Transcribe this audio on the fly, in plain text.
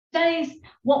today's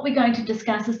what we're going to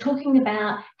discuss is talking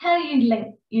about how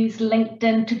you use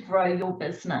LinkedIn to grow your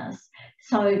business.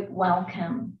 So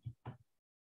welcome.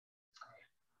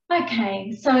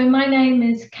 Okay, so my name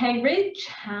is Kay Ridge.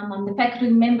 I'm the faculty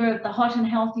member of the Hot and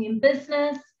Healthy in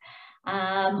Business.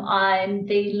 I'm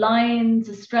the Lions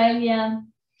Australia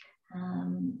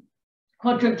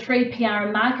Quadrant 3 PR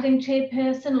and Marketing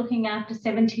Chairperson, looking after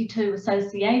 72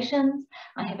 associations.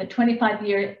 I have a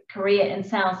 25-year career in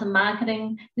sales and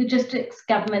marketing, logistics,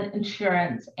 government,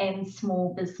 insurance, and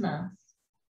small business.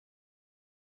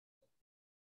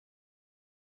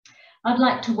 I'd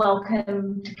like to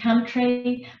welcome to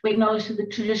country. We acknowledge the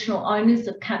traditional owners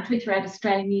of country throughout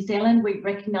Australia and New Zealand. We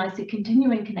recognise the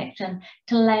continuing connection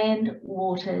to land,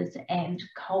 waters, and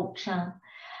culture.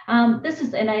 This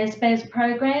is an ASBAS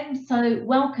program, so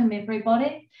welcome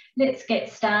everybody. Let's get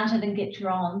started and get you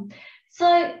on. So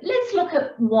let's look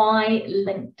at why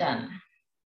LinkedIn.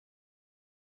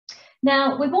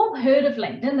 Now, we've all heard of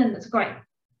LinkedIn and it's a great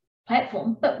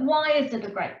platform, but why is it a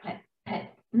great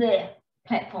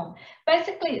platform?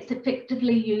 Basically, it's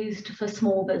effectively used for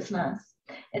small business.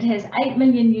 It has 8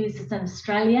 million users in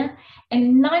Australia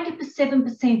and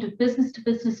 97% of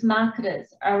business-to-business marketers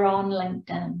are on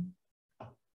LinkedIn.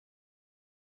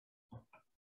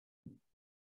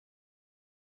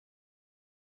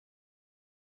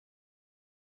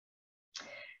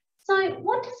 So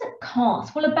what does it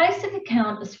cost? Well, a basic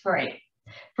account is free.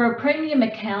 For a premium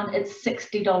account, it's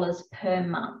 $60 per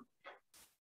month.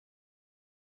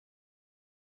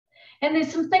 And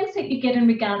there's some things that you get in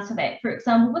regards to that. For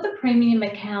example, with a premium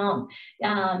account,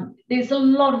 there's a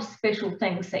lot of special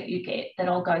things that you get that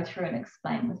I'll go through and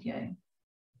explain with you.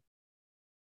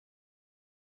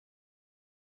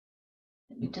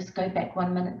 Let me just go back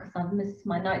 1 minute because I've missed,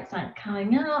 my notes aren't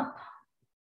coming up.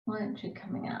 Why aren't you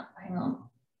coming up? Hang on.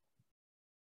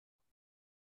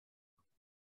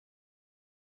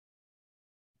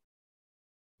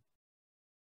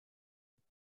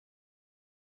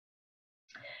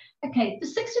 Okay, for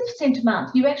 60% a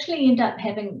month, you actually end up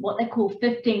having what they call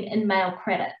 15 in-mail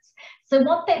credits. So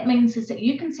what that means is that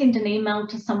you can send an email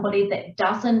to somebody that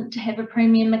doesn't have a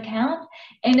premium account,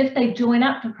 and if they join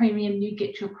up for premium, you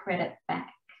get your credit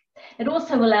back. It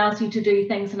also allows you to do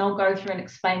things, and I'll go through and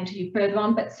explain to you further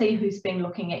on, but see who's been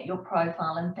looking at your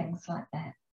profile and things like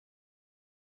that.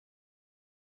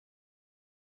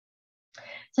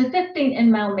 So 15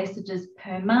 in-mail messages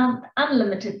per month,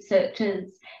 unlimited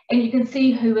searches, and you can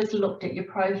see who has looked at your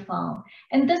profile.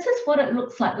 And this is what it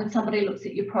looks like when somebody looks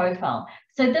at your profile.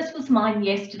 So this was mine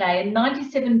yesterday, and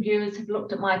 97 viewers have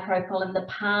looked at my profile in the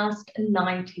past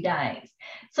 90 days.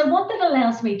 So what that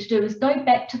allows me to do is go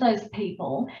back to those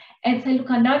people and say,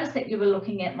 look, I noticed that you were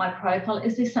looking at my profile.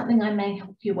 Is there something I may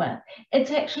help you with?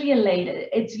 It's actually a lead.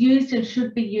 It's used and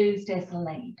should be used as a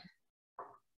lead.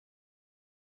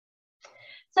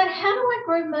 So how do I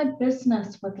grow my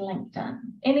business with LinkedIn?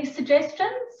 Any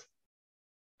suggestions?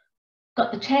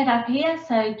 Got the chat up here,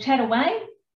 so chat away.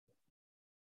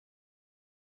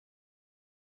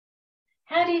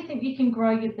 How do you think you can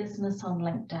grow your business on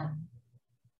LinkedIn?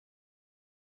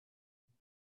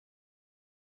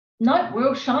 No, we're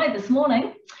all shy this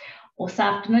morning or this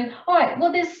afternoon. All right,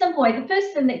 well, there's a simple way. The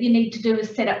first thing that you need to do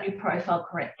is set up your profile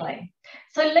correctly.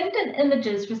 So LinkedIn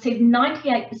images receive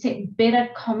 98% better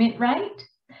comment rate.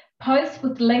 Posts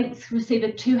with links receive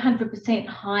a 200%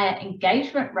 higher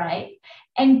engagement rate,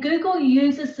 and Google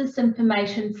uses this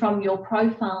information from your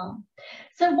profile.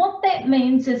 So what that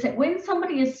means is that when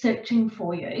somebody is searching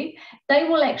for you, they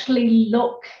will actually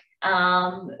look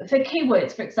for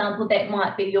keywords. For example, that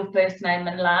might be your first name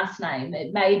and last name.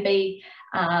 It may be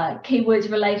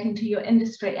keywords relating to your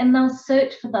industry, and they'll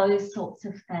search for those sorts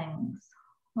of things.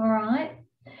 All right.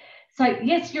 So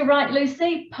yes, you're right,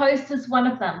 Lucy, post is one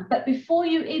of them. But before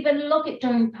you even look at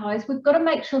doing posts, we've got to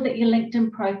make sure that your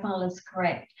LinkedIn profile is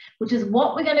correct, which is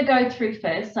what we're going to go through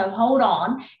first. So hold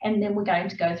on, and then we're going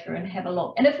to go through and have a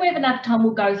look. And if we have enough time,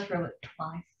 we'll go through it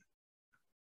twice.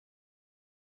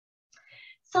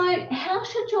 So how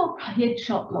should your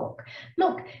headshot look?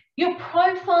 Look, your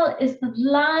profile is the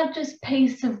largest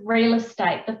piece of real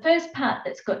estate. The first part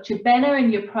that's got your banner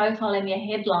and your profile and your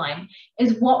headline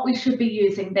is what we should be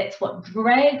using. That's what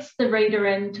drags the reader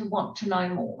in to want to know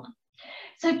more.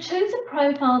 So choose a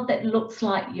profile that looks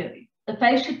like you. The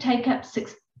face should take up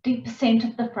 60%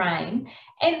 of the frame,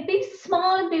 and be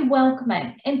smile and be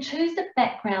welcoming, and choose a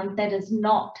background that is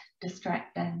not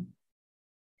distracting.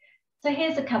 So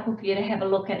here's a couple for you to have a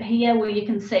look at here where you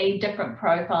can see different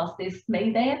profiles. There's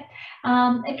me there.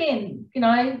 Again, you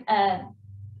know,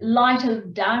 lighter,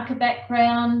 darker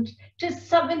background, just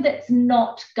something that's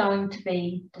not going to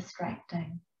be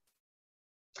distracting.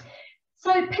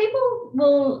 So people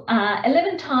will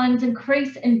 11 times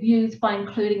increase in views by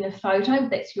including a photo,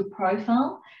 that's your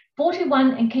profile.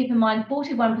 41, and keep in mind,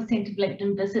 41% of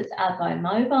LinkedIn visits are by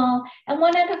mobile, and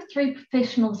 1 out of 3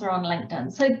 professionals are on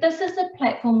LinkedIn. So this is a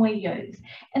platform we use.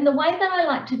 And the way that I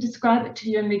like to describe it to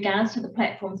you in regards to the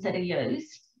platforms that are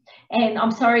used, and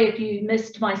I'm sorry if you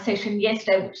missed my session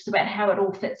yesterday, which is about how it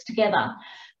all fits together.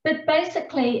 But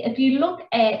basically, if you look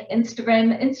at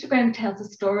Instagram, Instagram tells a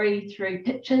story through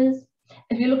pictures.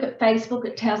 If you look at Facebook,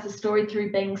 it tells a story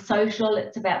through being social.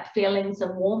 It's about feelings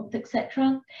and warmth,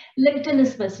 etc. LinkedIn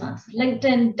is business.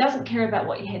 LinkedIn doesn't care about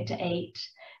what you had to eat.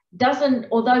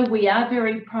 Although we are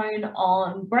very prone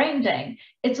on branding,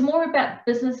 it's more about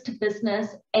business to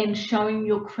business and showing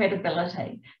your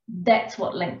credibility. That's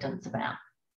what LinkedIn's about.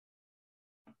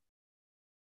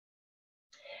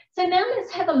 So now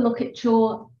let's have a look at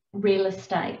your real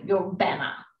estate, your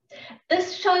banner.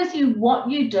 This shows you what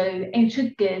you do and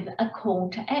should give a call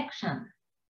to action.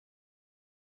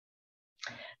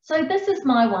 So this is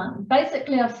my one.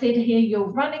 Basically, I've said here,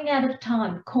 you're running out of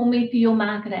time. Call me for your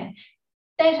marketing.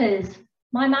 That is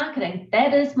my marketing.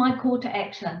 That is my call to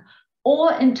action.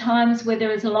 Or in times where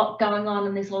there is a lot going on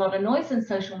and there's a lot of noise in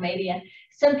social media,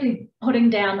 simply putting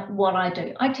down what I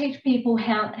do. I teach people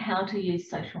how to use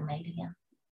social media.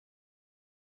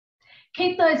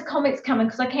 Keep those comments coming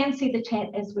because I can see the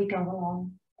chat as we go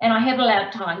along and I have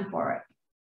allowed time for it.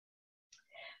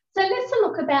 So let's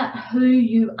look about who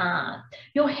you are.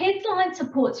 Your headline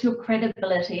supports your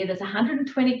credibility. It is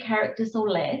 120 characters or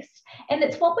less, and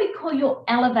it's what we call your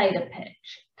elevator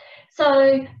pitch.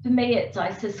 So for me, it's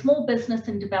I say small business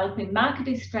and developing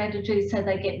marketing strategies so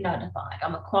they get notified.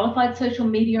 I'm a qualified social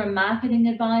media and marketing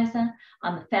advisor.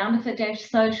 I'm the founder for Dash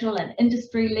Social, an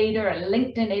industry leader, a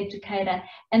LinkedIn educator,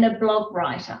 and a blog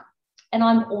writer. And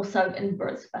I'm also in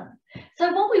Brisbane.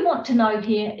 So what we want to know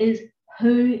here is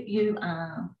who you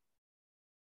are.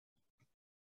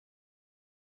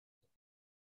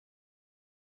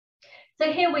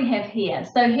 So here we have here.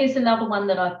 So here's another one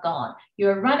that I've got.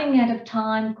 You're running out of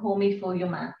time, call me for your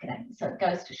marketing. So it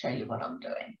goes to show you what I'm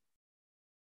doing.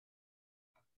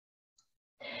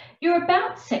 Your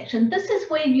about section, this is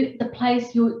where the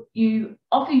place you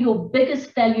offer your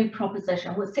biggest value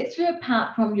proposition, which sets you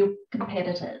apart from your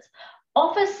competitors.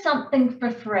 Offer something for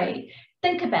free.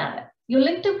 Think about it. Your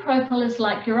LinkedIn profile is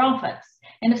like your office.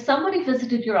 And if somebody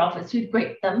visited your office, you'd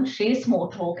greet them, share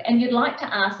small talk, and you'd like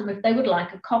to ask them if they would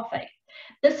like a coffee.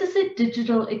 This is a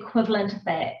digital equivalent of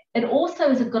that. It also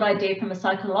is a good idea from a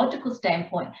psychological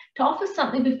standpoint to offer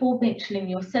something before mentioning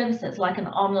your services, like an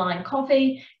online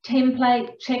coffee,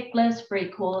 template, checklist, free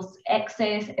course,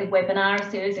 access, a webinar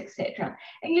series, etc.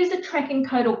 And use a tracking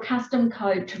code or custom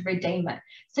code to redeem it,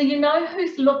 so you know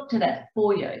who's looked at it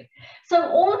for you. So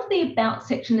all of the about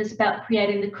section is about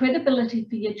creating the credibility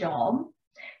for your job,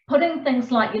 putting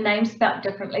things like your name spelled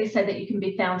differently so that you can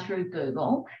be found through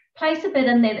Google, place a bit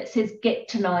in there that says get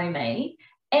to know me,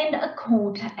 and a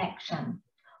call to action.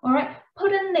 All right,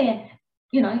 put in there,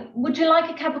 you know, would you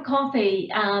like a cup of coffee?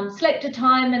 Select a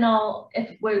time and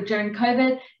if we're during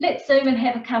COVID, let's Zoom and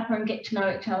have a cuppa and get to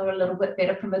know each other a little bit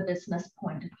better from a business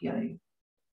point of view.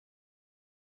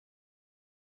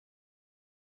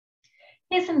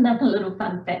 Here's another little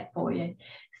fun fact for you.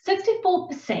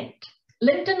 64%.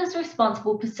 LinkedIn is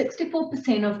responsible for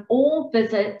 64% of all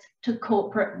visits to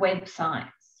corporate websites.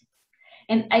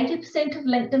 And 80% of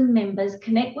LinkedIn members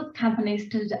connect with companies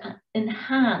to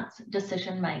enhance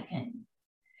decision-making.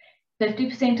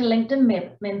 50% of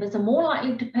LinkedIn members are more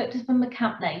likely to purchase from a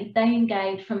company if they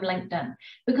engage from LinkedIn,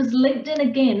 because LinkedIn,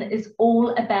 again, is all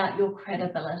about your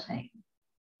credibility.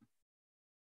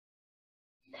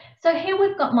 So here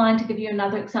we've got mine to give you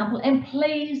another example. And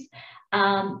please,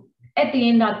 at the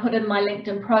end, I put in my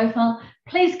LinkedIn profile.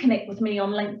 Please connect with me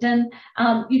on LinkedIn.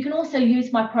 You can also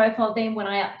use my profile then when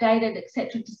I update it,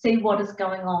 etc., to see what is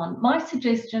going on. My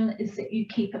suggestion is that you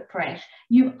keep it fresh.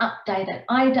 You update it.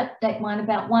 I'd update mine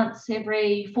about once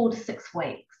every 4 to 6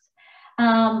 weeks.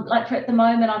 Like for at the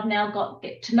moment, I've now got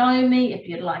get to know me, if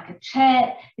you'd like a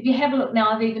chat. If you have a look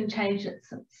now, I've even changed it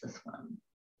since this one.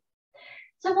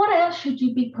 So what else should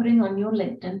you be putting on your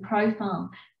LinkedIn profile?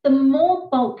 The more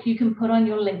bulk you can put on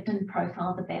your LinkedIn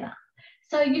profile, the better.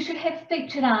 So you should have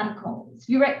featured articles.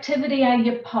 Your activity are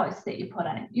your posts that you put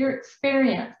in, your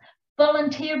experience,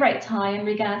 volunteer rates high in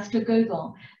regards to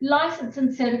Google, license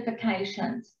and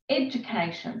certifications,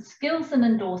 education, skills and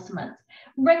endorsements,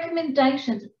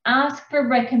 recommendations. Ask for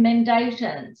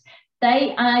recommendations.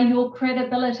 They are your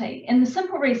credibility. And the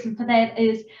simple reason for that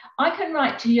is I can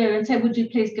write to you and say, would you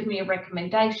please give me a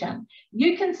recommendation?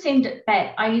 You can send it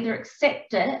back. I either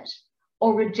accept it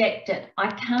or reject it. I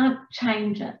can't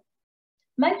change it.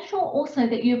 Make sure also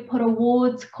that you put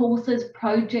awards, courses,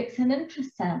 projects and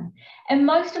interests in. And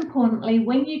most importantly,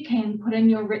 when you can, put in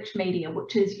your rich media,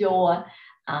 which is your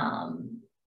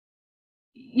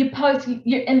posts,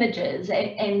 your images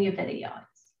and your videos.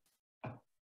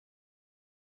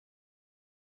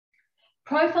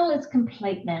 Profile is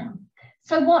complete now.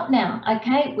 So what now?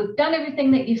 Okay, we've done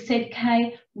everything that you've said,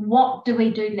 Kay. What do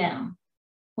we do now?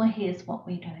 Well, here's what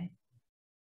we do.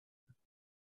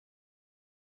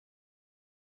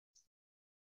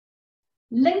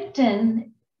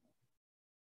 LinkedIn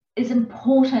is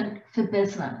important for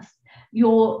business,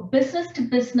 your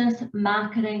business-to-business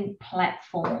marketing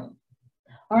platform.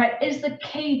 All right, is the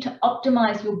key to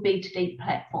optimize your B2B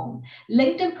platform.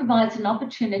 LinkedIn provides an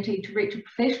opportunity to reach a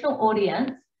professional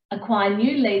audience, acquire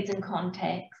new leads and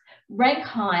contacts, rank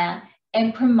higher,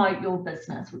 and promote your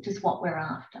business, which is what we're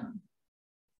after.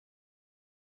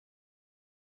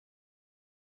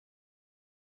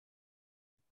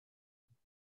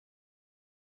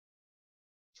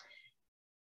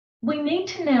 We need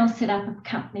to now set up a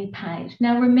company page.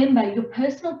 Now remember, your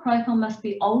personal profile must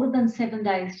be older than 7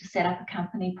 days to set up a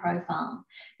company profile.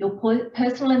 Your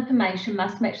personal information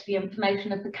must match the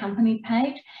information of the company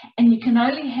page, and you can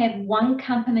only have one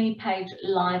company page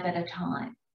live at a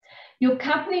time. Your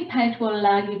company page will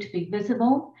allow you to be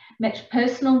visible, match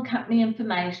personal company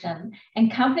information,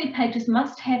 and company pages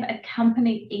must have a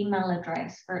company email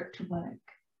address for it to work.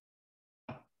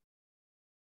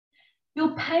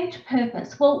 Your page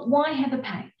purpose. Well, why have a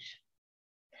page?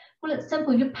 Well, it's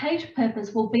simple. Your page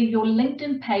purpose will be your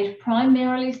LinkedIn page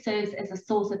primarily serves as a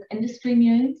source of industry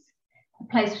news, a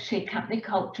place to share company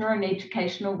culture and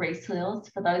educational resource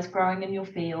for those growing in your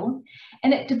field,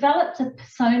 and it develops a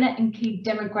persona and key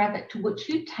demographic to which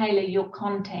you tailor your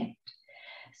content.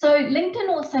 So LinkedIn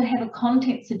also have a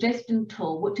content suggestion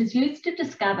tool, which is used to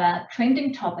discover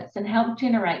trending topics and help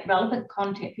generate relevant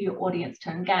content for your audience to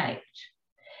engage.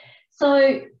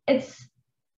 So it's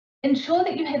ensure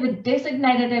that you have a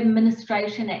designated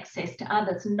administration access to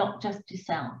others, not just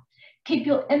yourself. Keep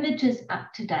your images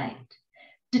up to date.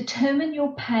 Determine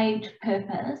your page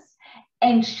purpose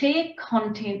and share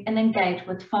content and engage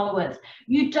with followers.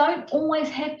 You don't always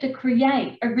have to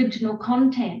create original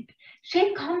content.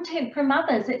 Share content from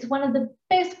others. It's one of the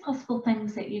best possible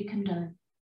things that you can do.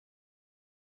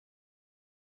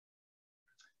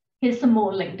 Here's some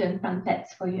more LinkedIn fun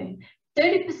facts for you.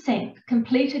 30%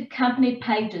 completed company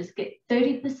pages get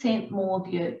 30% more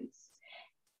views.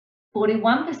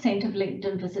 41% of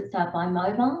LinkedIn visits are by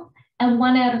mobile, and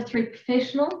 1 out of 3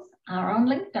 professionals are on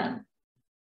LinkedIn.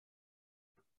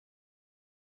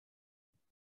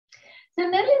 So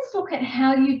now let's look at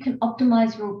how you can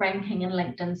optimize your ranking in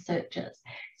LinkedIn searches.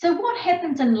 So what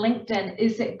happens in LinkedIn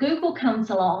is that Google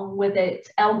comes along with its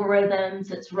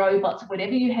algorithms, its robots,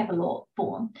 whatever you have a look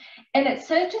for, and it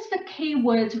searches for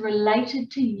keywords related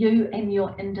to you and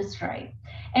your industry.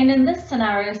 And in this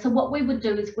scenario, so what we would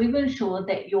do is we would ensure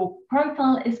that your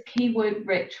profile is keyword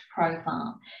rich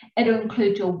profile. It'll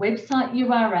include your website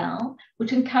URL,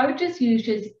 which encourages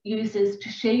users to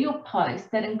share your posts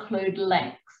that include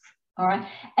links. All right.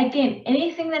 Again,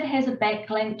 anything that has a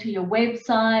backlink to your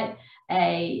website,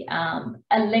 a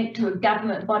link to a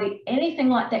government body, anything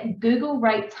like that, Google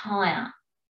rates higher.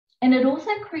 And it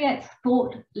also creates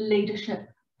thought leadership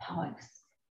posts.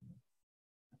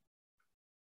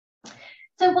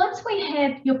 So once we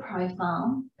have your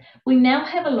profile, we now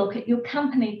have a look at your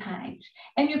company page,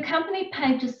 and your company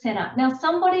page is set up. Now,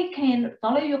 somebody can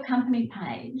follow your company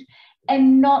page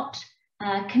and not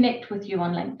connect with you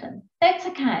on LinkedIn. That's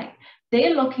okay.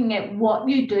 They're looking at what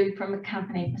you do from a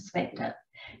company perspective.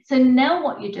 So now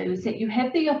what you do is that you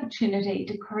have the opportunity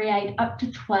to create up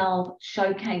to 12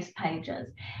 showcase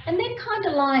pages. And they're kind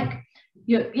of like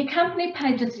your company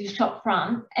page is your shop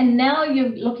front, and now you're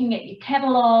looking at your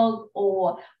catalogue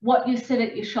or what you sit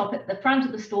at your shop at the front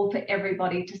of the store for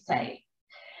everybody to see.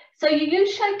 So you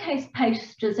use showcase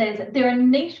pages as there are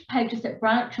niche pages that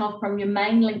branch off from your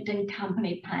main LinkedIn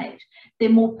company page. They're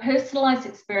more personalized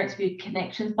experience view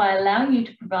connections by allowing you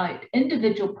to promote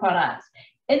individual products,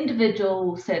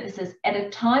 individual services at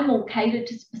a time or cater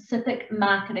to specific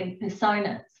marketing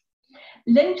personas.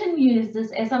 LinkedIn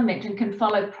users, as I mentioned, can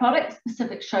follow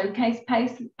product-specific showcase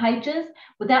pages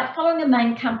without following a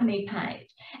main company page.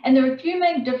 And there are a few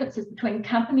main differences between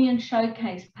company and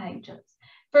showcase pages.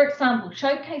 For example,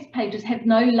 showcase pages have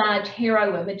no large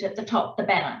hero image at the top of the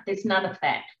banner. There's none of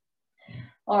that.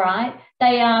 All right.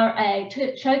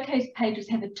 Showcase pages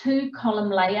have a 2-column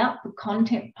layout for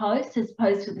content posts as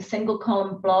opposed to the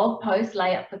single-column blog post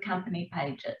layout for company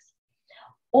pages.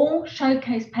 all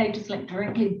showcase pages link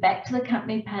directly back to the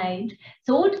company page.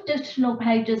 So all additional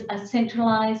pages are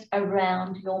centralized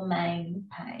around your main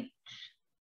page.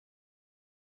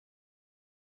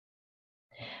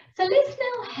 So let's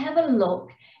now have a look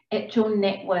at your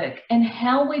network and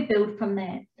how we build from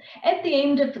that. At the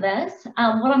end of this,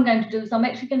 what I'm going to do is I'm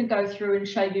actually going to go through and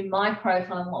show you my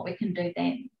profile and what we can do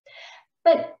then.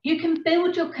 But you can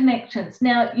build your connections.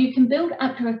 Now, you can build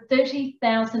up to a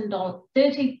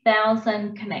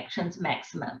 30,000 connections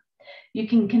maximum. You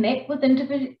can connect with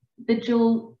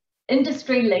individual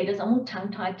industry leaders, I'm all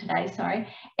tongue-tied today, sorry,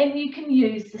 and you can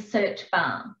use the search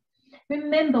bar.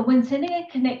 Remember, when sending a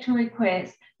connection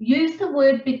request, use the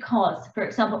word because. For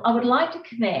example, I would like to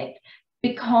connect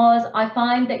because I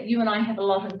find that you and I have a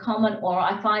lot in common, or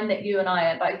I find that you and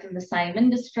I are both in the same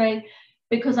industry,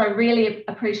 because I really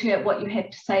appreciate what you have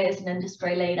to say as an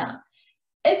industry leader.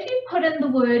 If you put in the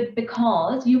word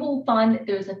because, you will find that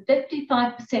there is a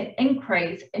 55%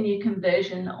 increase in your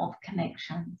conversion of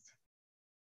connections.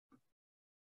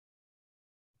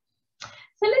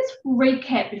 So let's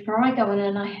recap before I go in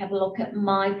and I have a look at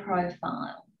my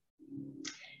profile.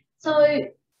 So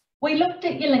we looked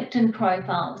at your LinkedIn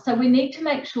profile. So we need to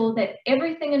make sure that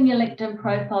everything in your LinkedIn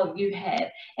profile you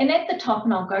have, and at the top,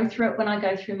 and I'll go through it when I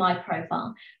go through my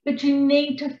profile, but you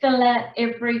need to fill out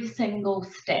every single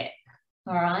step,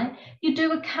 all right? You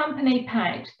do a company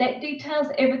page that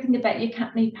details everything about your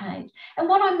company page. And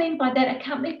what I mean by that, a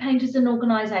company page is an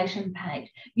organisation page.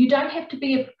 You don't have to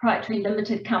be a proprietary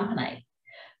limited company,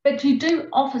 but you do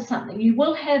offer something. You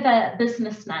will have a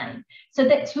business name. So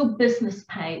that's your business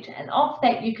page. And off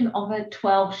that, you can offer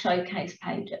 12 showcase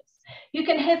pages. You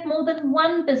can have more than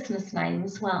one business name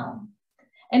as well.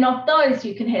 And of those,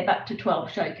 you can have up to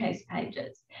 12 showcase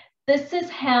pages. This is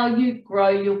how you grow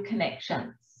your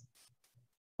connections.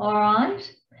 All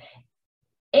right.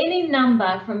 Any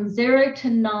number from 0 to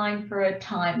 9 for a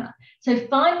timer. So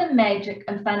find the magic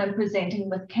and fun of presenting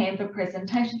with Canva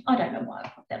presentation. I don't know why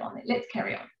I put that on there. Let's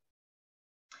carry on.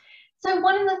 So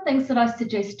one of the things that I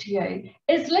suggest to you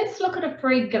is let's look at a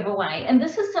free giveaway. And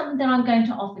this is something that I'm going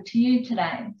to offer to you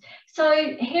today.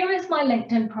 So here is my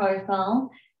LinkedIn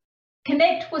profile.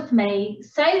 Connect with me.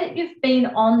 Say that you've been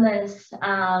on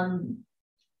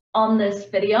this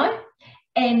video.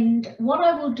 And what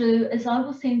I will do is I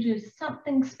will send you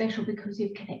something special because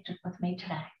you've connected with me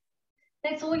today.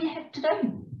 That's all you have to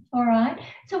do. All right.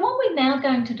 So what we're now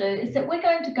going to do is that we're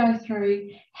going to go through,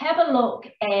 have a look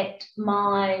at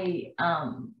my,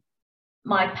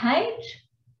 my page.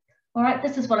 All right.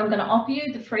 This is what I'm going to offer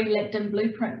you, the free LinkedIn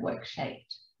Blueprint worksheet.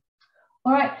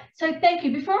 All right. So thank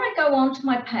you. Before I go on to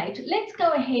my page, let's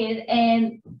go ahead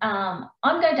and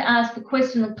I'm going to ask for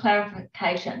questions and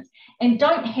clarifications. And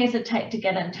don't hesitate to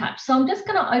get in touch. So I'm just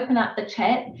going to open up the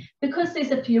chat because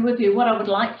there's a few of you. What I would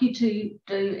like you to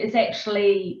do is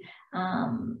actually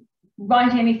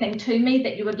write anything to me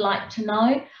that you would like to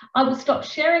know. I will stop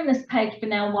sharing this page for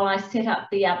now while I set up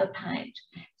the other page.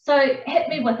 So hit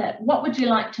me with it. What would you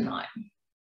like to know?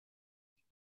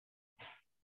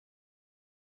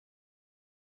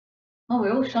 Oh,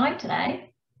 we're all shy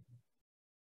today.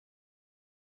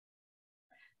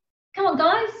 Come on,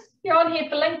 guys. You're on here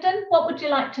for LinkedIn. What would you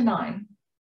like to know?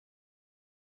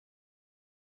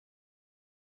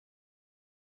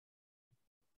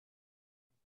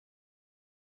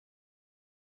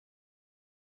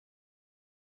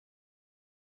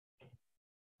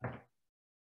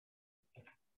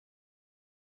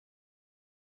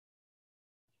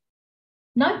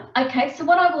 No? Okay, so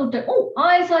what I will do,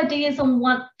 ideas on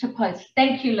what to post.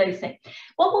 Thank you, Lucy.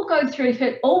 What we'll go through,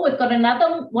 we've got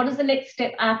another, what is the next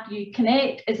step after you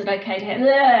connect? Is it okay to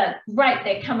have, great,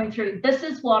 they're coming through. This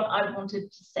is what I wanted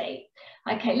to see.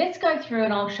 Okay, let's go through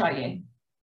and I'll show you.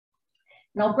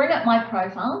 And I'll bring up my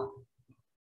profile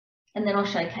and then I'll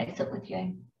showcase it with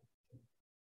you.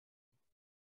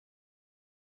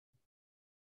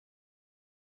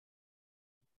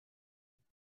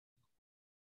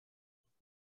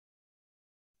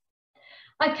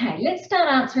 Okay, let's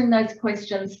start answering those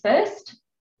questions first,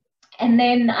 and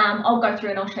then I'll go through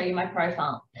and I'll show you my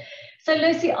profile. So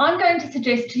Lucy, I'm going to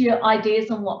suggest to you ideas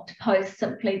on what to post,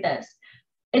 simply this.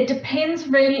 It depends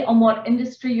really on what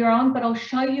industry you're on, but I'll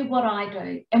show you what I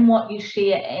do and what you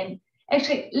share. And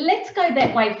actually, let's go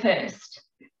that way first.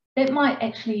 That might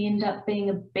actually end up being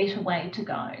a better way to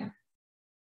go.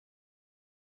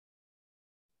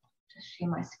 Just share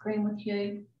my screen with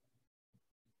you.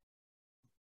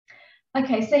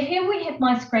 Okay, so here we have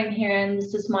my screen here, and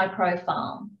this is my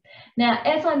profile. Now,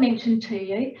 as I mentioned to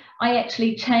you, I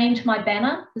actually changed my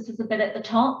banner. This is a bit at the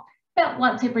top. about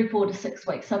once every 4 to 6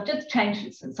 weeks. So I've just changed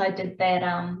it since I did that,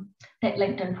 that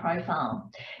LinkedIn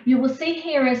profile. You will see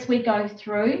here as we go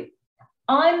through,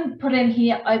 I'm put in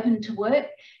here open to work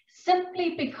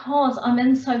simply because I'm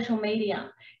in social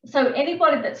media. So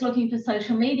anybody that's looking for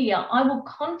social media, I will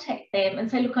contact them and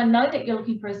say, look, I know that you're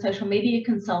looking for a social media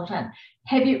consultant.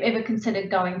 Have you ever considered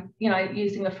going,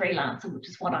 using a freelancer, which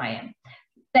is what I am.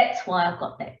 That's why I've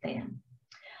got that there.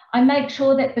 I make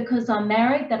sure that because I'm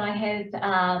married that I have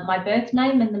my birth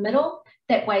name in the middle.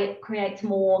 That way it creates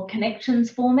more connections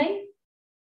for me.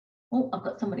 Oh, I've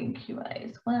got somebody in QA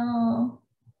as well.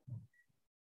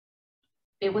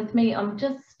 Bear with me. I'm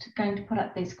just going to put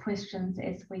up these questions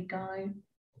as we go.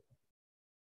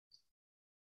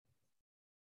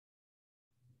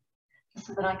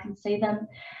 So that I can see them.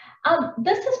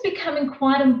 This is becoming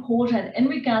quite important in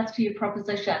regards to your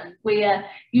proposition, where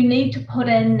you need to put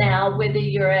in now whether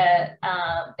you're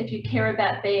if you care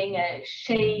about being a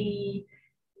she,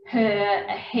 her,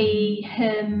 a he,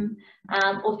 him,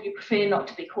 or if you prefer not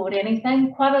to be called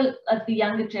anything. Quite a lot of the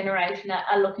younger generation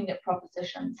are looking at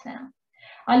propositions now.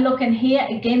 I look in here,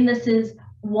 again, this is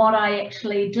what I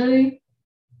actually do.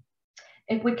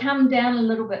 If we come down a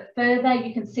little bit further,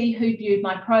 you can see who viewed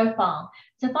my profile.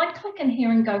 So if I click in here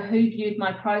and go who viewed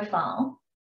my profile,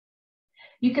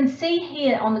 you can see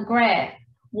here on the graph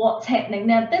what's happening.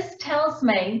 Now this tells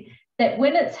me that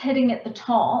when it's hitting at the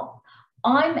top,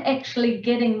 I'm actually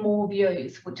getting more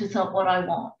views, which is what I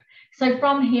want. So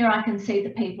from here, I can see the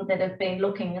people that have been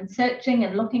looking and searching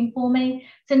and looking for me.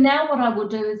 So now what I will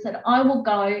do is that I will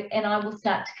go and I will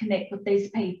start to connect with these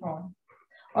people.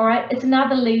 All right, it's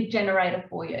another lead generator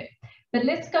for you. But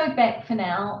let's go back for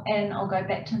now and I'll go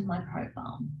back to my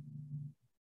profile.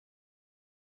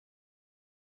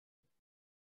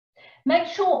 Make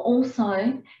sure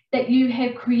also that you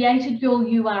have created your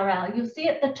URL. You'll see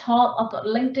at the top, I've got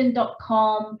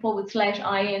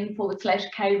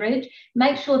linkedin.com/in/kridge.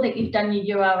 Make sure that you've done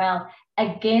your URL.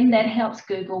 Again, that helps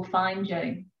Google find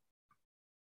you.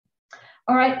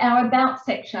 All right, our about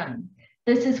section.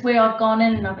 This is where I've gone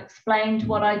in and I've explained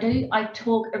what I do. I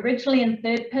talk originally in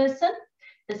third person.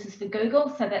 This is for Google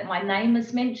so that my name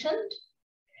is mentioned.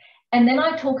 And then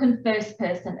I talk in first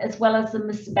person as well as the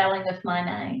misspelling of my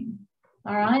name.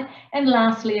 All right. And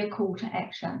lastly, a call to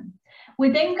action. We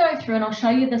then go through, and I'll show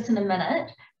you this in a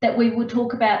minute, that we will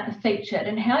talk about the featured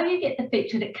and how you get the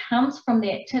featured. It comes from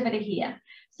the activity here.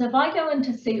 So if I go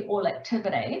into see all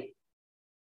activity,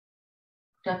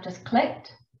 which I've just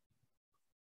clicked,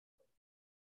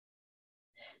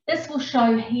 this will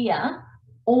show here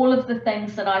all of the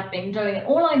things that I've been doing. And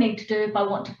all I need to do if I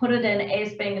want to put it in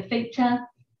as being a feature,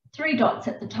 3 dots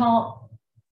at the top,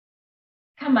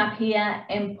 come up here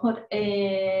and put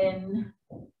in,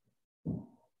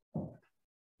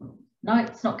 no,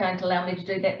 it's not going to allow me to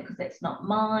do that because that's not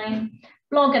mine.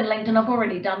 Blog and LinkedIn, I've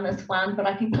already done this one, but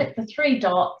I can click the 3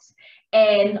 dots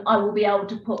and I will be able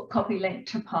to put copy link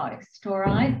to post, all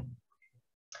right?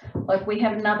 Or if we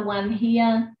have another one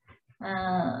here,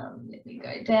 let me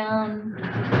go down.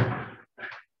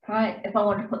 All right, if I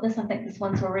want to put this, I think this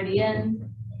one's already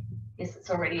in. Yes, it's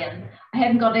already in. I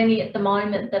haven't got any at the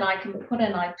moment that I can put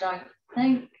in, I don't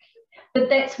think. But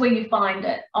that's where you find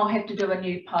it. I'll have to do a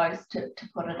new post to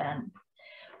put it in.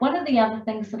 One of the other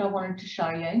things that I wanted to show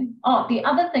you, the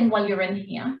other thing while you're in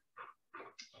here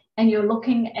and you're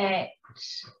looking at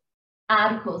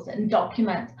articles and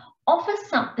documents, offer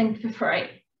something for free.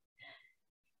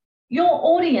 Your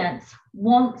audience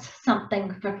wants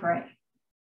something for free.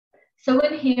 So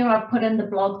in here, I've put in the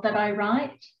blog that I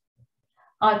write.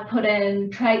 I've put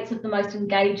in traits of the most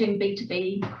engaging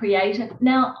B2B creative.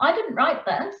 Now, I didn't write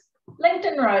this.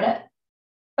 LinkedIn wrote it,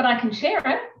 but I can share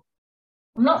it.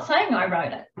 I'm not saying I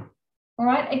wrote it. All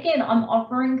right. Again, I'm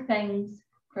offering things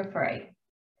for free.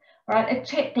 All right. A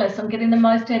checklist. I'm getting the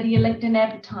most out of your LinkedIn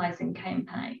advertising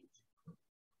campaigns.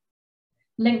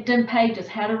 LinkedIn pages,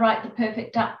 how to write the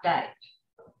perfect update.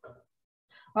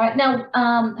 All right, now,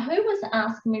 who was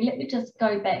asking me? Let me just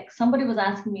go back. Somebody was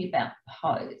asking me about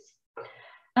posts.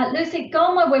 Lucy, go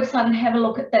on my website and have a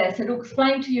look at this. It'll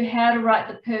explain to you how to write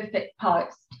the perfect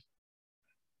post.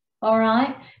 All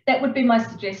right, that would be my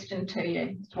suggestion to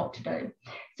you, what to do.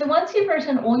 So once you've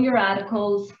written all your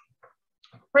articles,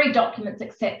 free documents,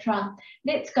 etc.,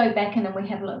 let's go back in and we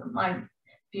have a look at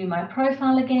view my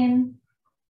profile again.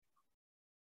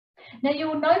 Now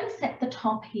you'll notice at the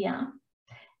top here,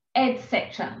 add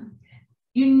section.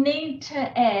 You need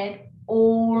to add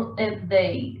all of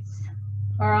these,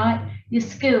 all right? Your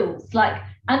skills, like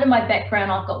under my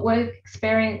background, I've got work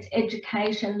experience,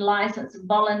 education, license,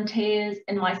 volunteers,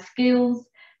 and my skills.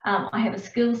 I have a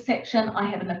skills section. I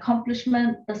have an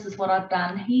accomplishment. This is what I've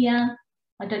done here,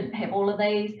 I didn't have all of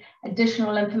these.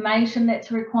 Additional information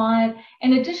that's required.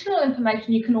 And additional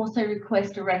information, you can also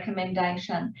request a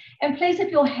recommendation. And please,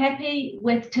 if you're happy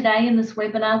with today in this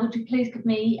webinar, would you please give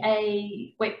me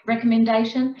a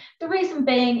recommendation? The reason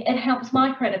being, it helps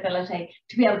my credibility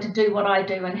to be able to do what I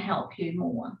do and help you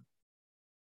more.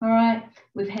 All right,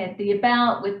 we've had the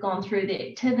about, we've gone through the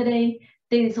activity.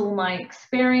 There's all my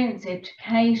experience,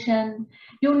 education.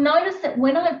 You'll notice that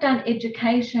when I've done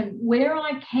education, where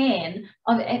I can,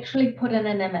 I've actually put in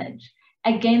an image.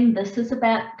 Again, this is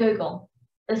about Google.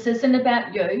 This isn't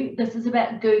about you. This is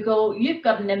about Google. You've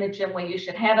got an image in where you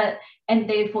should have it, and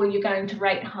therefore you're going to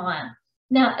rate higher.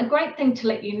 Now, a great thing to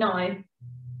let you know,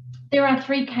 there are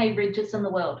 3 Cambridges in the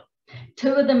world.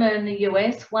 2 of them are in the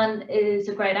US. One is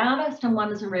a great artist and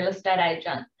one is a real estate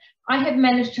agent. I have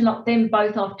managed to knock them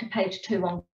both off to page 2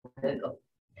 on Google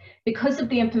because of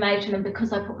the information and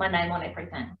because I put my name on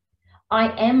everything. I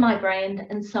am my brand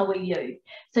and so are you.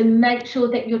 So make sure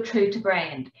that you're true to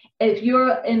brand. If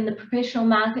you're in the professional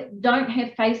market, don't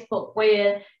have Facebook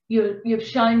where you've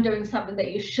shown doing something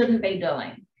that you shouldn't be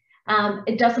doing.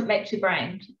 It doesn't match your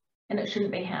brand and it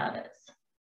shouldn't be how it is.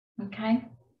 Okay?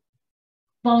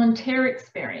 Volunteer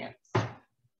experience.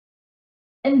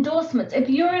 Endorsements. If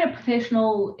you're in a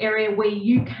professional area where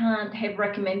you can't have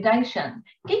recommendation,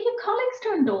 get your colleagues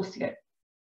to endorse you.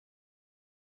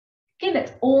 Again,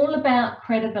 it's all about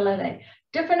credibility,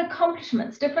 different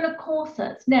accomplishments, different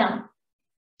courses. Now,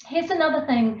 here's another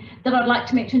thing that I'd like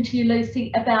to mention to you,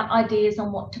 Lucy, about ideas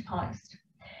on what to post.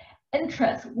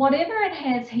 Interest, whatever it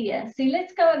has here. See,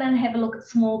 let's go in and have a look at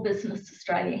Small Business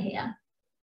Australia here.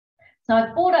 So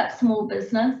I've brought up small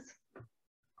business.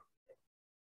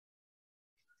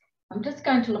 I'm just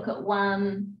going to look at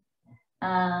one,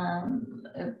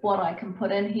 what I can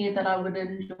put in here that I would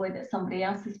enjoy that somebody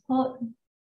else has put.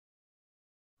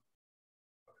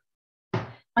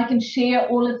 I can share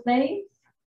all of these.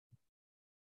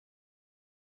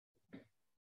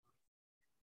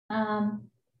 Yeah,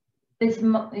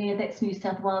 that's New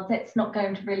South Wales. That's not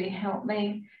going to really help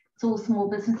me. It's all small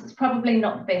business. It's probably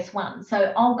not the best one.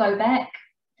 So I'll go back.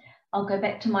 I'll go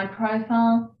back to my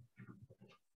profile.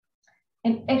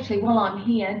 And actually, while I'm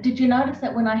here, did you notice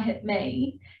that when I hit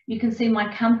me, you can see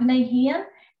my company here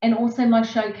and also my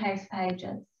showcase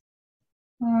pages?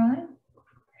 All right.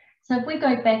 So if we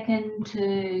go back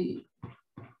into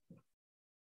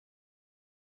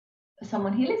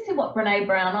someone here, let's see what Brene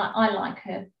Brown, I like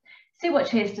her. See what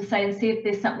she has to say and see if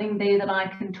there's something there that I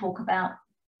can talk about.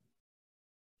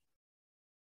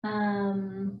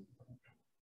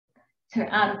 Her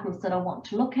articles that I want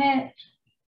to look at.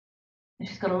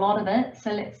 She's got a lot of it,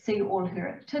 so let's see all her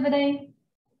activity.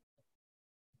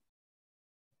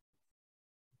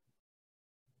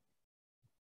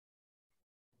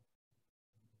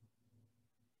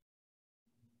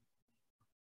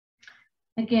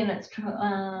 Again, it's true.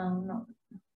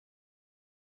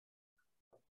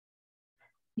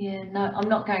 Yeah, no, I'm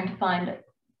not going to find it.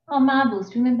 Oh, marbles.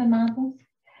 Do you remember marbles?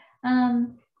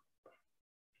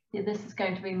 Yeah, this is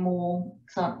going to be more.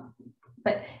 So,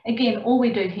 but again, all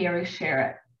we do here is share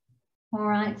it. All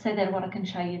right, so that's what I can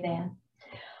show you there.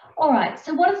 All right,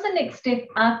 so what is the next step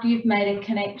after you've made a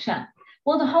connection?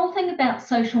 Well, the whole thing about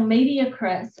social media,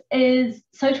 Chris, is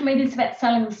social media is about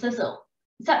selling the sizzle.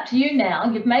 It's up to you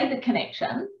now. You've made the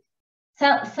connection.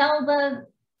 Sell the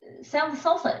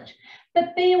sausage.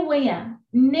 But be aware,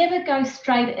 never go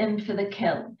straight in for the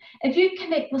kill. If you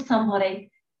connect with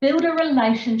somebody, build a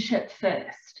relationship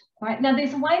first. Right? Now,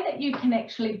 there's a way that you can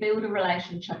actually build a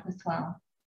relationship as well.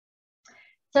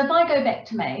 So if I go back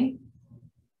to me,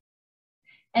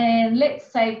 and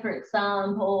let's say, for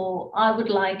example, I would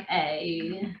like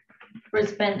a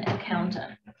Brisbane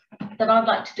accountant that I'd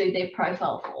like to do their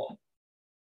profile for.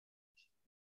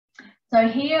 So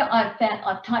here I've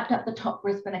typed up the top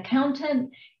Brisbane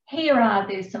accountant.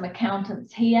 There's some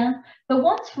accountants here, but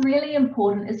what's really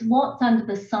important is what's under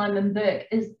the Simon Burke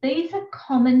is these are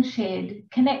common shared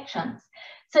connections.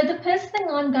 So the first thing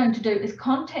I'm going to do is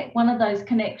contact one of those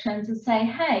connections and say,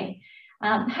 hey,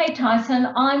 hey Tyson,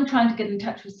 I'm trying to get in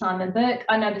touch with Simon Burke.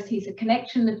 I notice he's a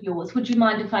connection of yours. Would you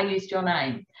mind if I used your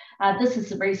name? This is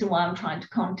the reason why I'm trying to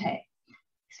contact.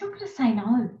 He's not going to say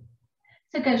no.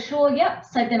 So go, sure, yep.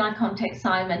 So then I contact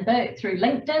Simon Burke through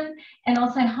LinkedIn and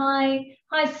I'll say, hi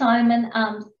Simon,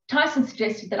 Tyson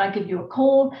suggested that I give you a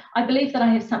call. I believe that I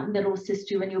have something that will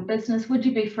assist you in your business. Would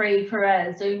you be free for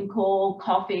a Zoom call,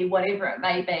 coffee, whatever it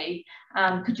may be?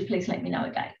 Could you please let me know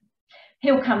a date?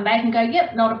 He'll come back and go,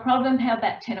 yep, not a problem. How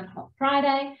about 10 o'clock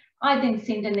Friday? I then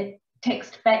send a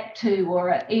text back to, or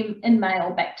an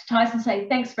email back to Tyson, say,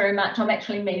 thanks very much. I'm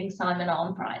actually meeting Simon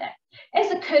on Friday.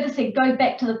 As a courtesy, go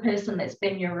back to the person that's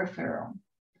been your referral.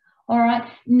 All right,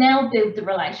 now build the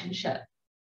relationship.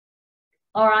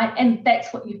 All right, and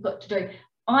that's what you've got to do.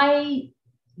 I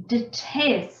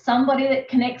detest somebody that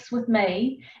connects with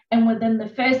me and within the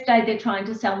first day they're trying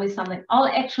to sell me something. I'll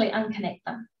actually unconnect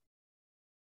them.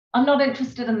 I'm not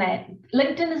interested in that.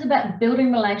 LinkedIn is about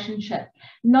building relationship.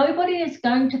 Nobody is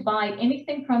going to buy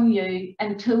anything from you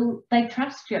until they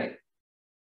trust you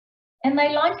and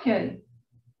they like you,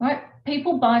 right?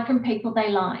 People buy from people they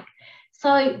like.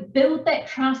 So build that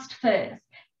trust first.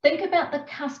 Think about the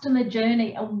customer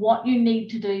journey and what you need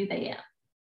to do there.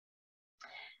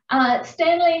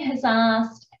 Stanley has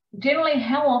asked, generally,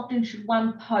 how often should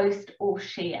one post or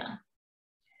share?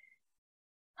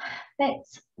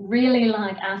 That's really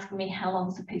like asking me how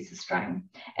long's a piece of string.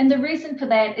 And the reason for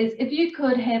that is if you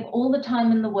could have all the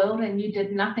time in the world and you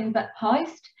did nothing but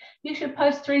post, you should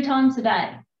post 3 times a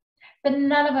day. But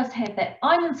none of us have that.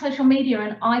 I'm in social media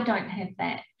and I don't have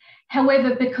that.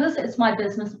 However, because it's my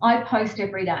business, I post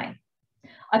every day.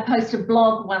 I post a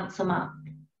blog once a month.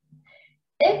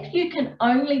 If you can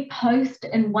only post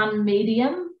in one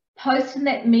medium, post in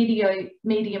that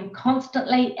medium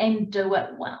constantly and do it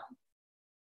well.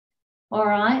 All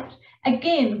right,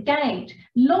 again, gauge,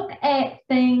 look at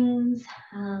things.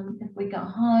 If we go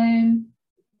home,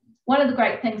 one of the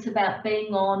great things about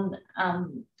being on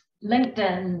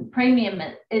LinkedIn Premium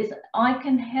is I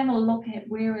can have a look at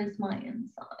where is my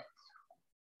insights.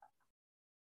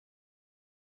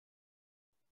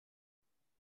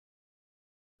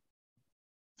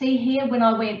 See here, when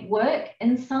I went work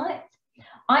insights,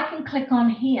 I can click on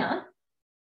here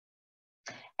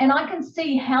and I can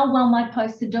see how well my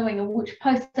posts are doing and which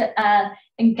posts are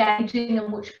engaging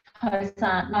and which posts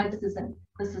aren't. No, this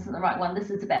isn't the right one. This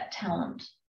is about talent.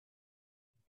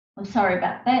 I'm sorry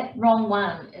about that. Wrong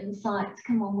one. Insights.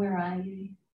 Come on, where are you?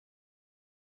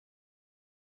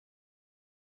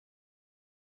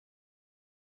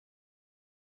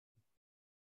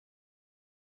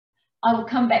 I will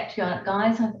come back to you on it,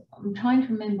 guys. I'm trying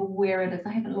to remember where it is.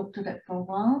 I haven't looked at it for a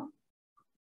while.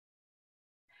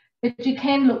 But you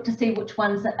can look to see which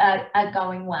ones are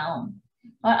going well.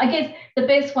 I guess the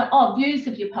best one, views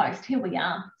of your post. Here we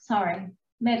are. Sorry,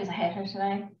 Matt is a hatter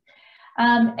today.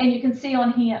 And you can see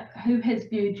on here who has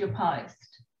viewed your post.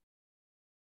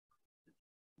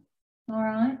 All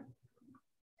right.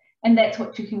 And that's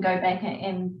what you can go back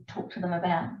and talk to them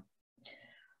about.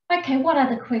 Okay, what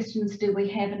other questions do we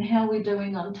have and how are we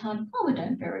doing on time? Oh, we're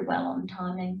doing very well on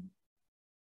timing.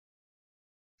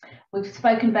 We've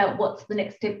spoken about what's the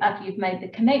next step after you've made the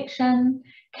connection.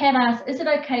 Kat asks, is it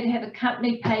okay to have a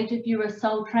company page if you're a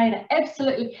sole trader?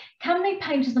 Absolutely. Company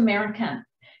page is American.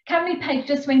 Company page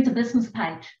just means a business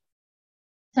page.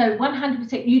 So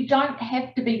 100%, you don't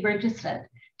have to be registered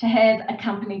to have a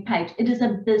company page. It is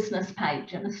a business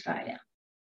page in Australia.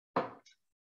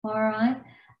 All right.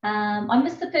 I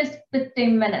missed the first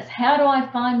 15 minutes. How do I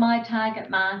find my target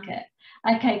market?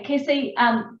 Okay, Cassie,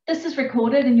 this is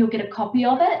recorded and you'll get a copy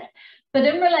of it. But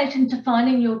in relation to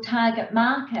finding your target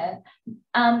market,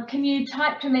 can you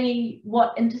type to me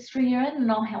what industry you're in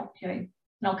and I'll help you and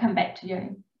I'll come back to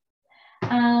you.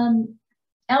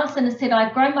 Alison has said,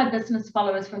 I've grown my business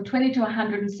followers from 20 to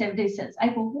 170 since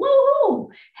April. Woo!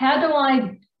 How do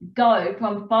I go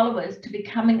from followers to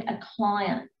becoming a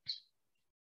client?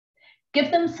 Give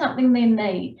them something they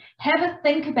need. Have a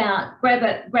think about, grab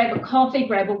a coffee,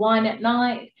 grab a wine at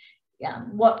night,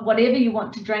 whatever you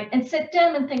want to drink, and sit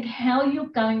down and think how you're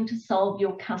going to solve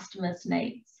your customers'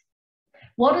 needs.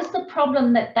 What is the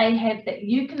problem that they have that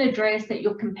you can address that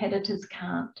your competitors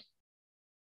can't?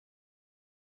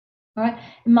 All right,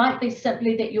 it might be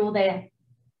simply that you're there.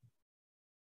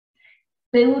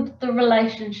 Build the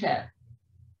relationship.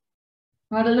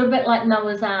 Right, a little bit like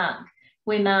Noah's Ark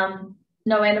when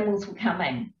no animals were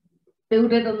coming.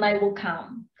 Build it and they will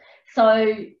come.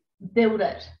 So build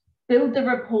it, build the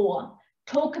rapport,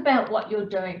 talk about what you're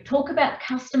doing, talk about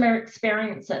customer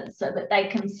experiences so that they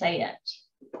can see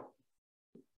it.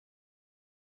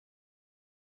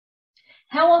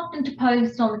 How often to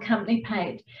post on the company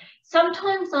page?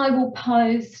 Sometimes I will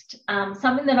post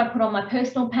something that I put on my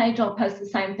personal page. I'll post the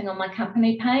same thing on my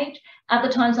company page.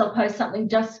 Other times I'll post something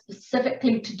just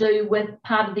specifically to do with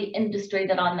part of the industry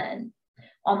that I'm in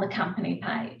on the company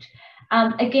page.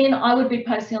 Again, I would be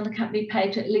posting on the company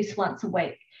page at least once a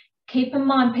week. Keep in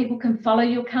mind, people can follow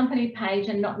your company page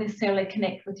and not necessarily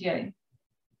connect with you.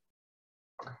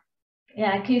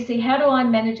 Yeah, Casey, how do I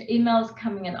manage emails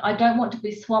coming in? I don't want to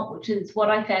be swamped, which is what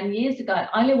I found years ago.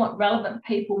 I only want relevant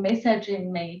people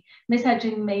messaging me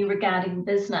regarding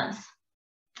business.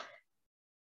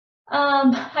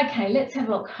 Okay, let's have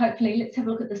a look. Hopefully, let's have a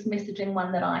look at this messaging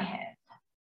one that I have.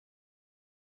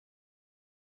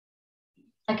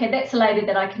 Okay, that's a lady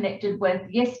that I connected with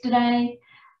yesterday.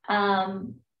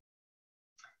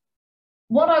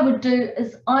 What I would do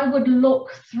is I would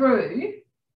look through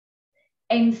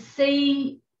and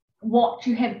see what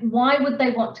you have. Why would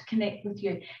they want to connect with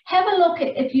you? Have a look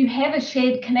at if you have a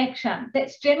shared connection.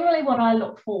 That's generally what I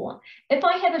look for. If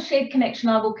I have a shared connection,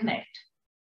 I will connect.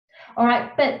 All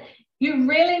right, but you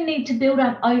really need to build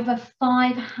up over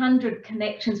 500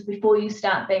 connections before you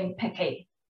start being picky.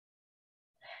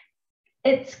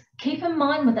 It's keep in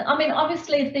mind with it. I mean,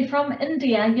 obviously, if they're from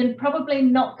India, you're probably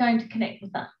not going to connect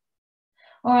with them.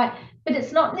 All right, but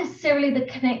it's not necessarily the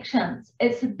connections.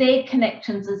 It's their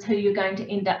connections is who you're going to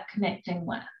end up connecting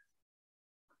with.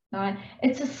 All right,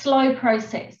 it's a slow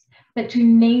process, but you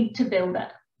need to build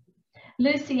it.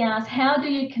 Lucy asks, how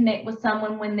do you connect with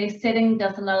someone when their setting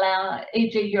doesn't allow,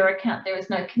 e.g. your account, there is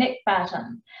no connect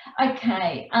button?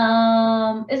 Okay,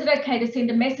 is it okay to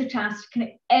send a message ask to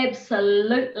connect?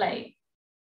 Absolutely.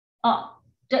 Oh,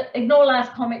 ignore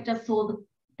last comment, just saw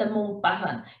the more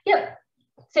button. Yep,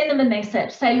 send them a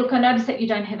message. Say, look, I noticed that you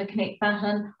don't have a connect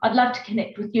button. I'd love to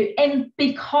connect with you. And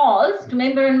because,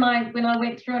 remember when I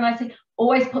went through and I said,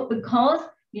 always put because,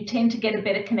 you tend to get a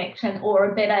better connection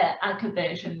or a better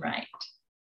conversion rate.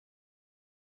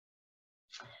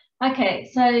 Okay,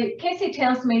 so Cassie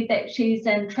tells me that she's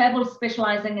in travel,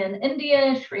 specialising in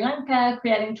India, Sri Lanka,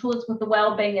 creating tours with the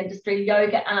wellbeing industry,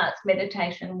 yoga, arts,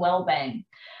 meditation, wellbeing.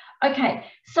 Okay,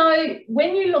 so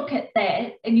when you look at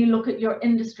that and you look at your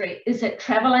industry, is it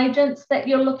travel agents that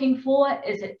you're looking for?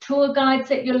 Is it tour guides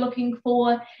that you're looking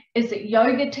for? Is it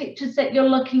yoga teachers that you're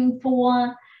looking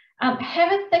for?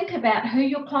 Have a think about who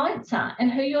your clients are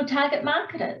and who your target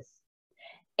market is.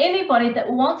 Anybody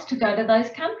that wants to go to those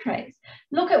countries.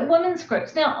 Look at women's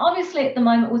groups. Now, obviously at the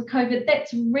moment with COVID,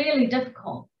 that's really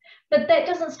difficult, but that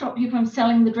doesn't stop you from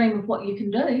selling the dream of what you can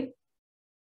do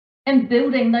and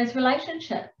building those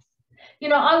relationships. You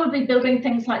know, I would be building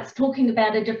things like talking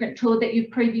about a different tour that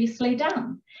you've previously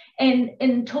done. And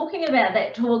in talking about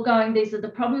that tour, going, these are the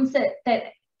problems that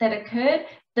occurred.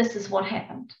 This is what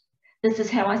happened. This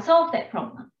is how I solved that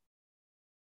problem.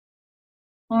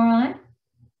 All right.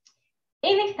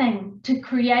 Anything to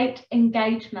create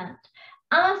engagement.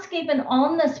 Ask even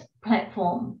on this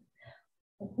platform,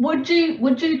 would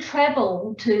you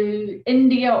travel to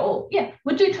India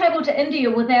would you travel to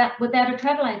India without a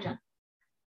travel agent?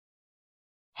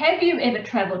 Have you ever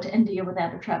traveled to India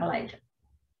without a travel agent?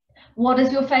 What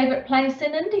is your favorite place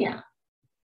in India?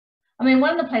 I mean,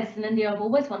 one of the places in India I've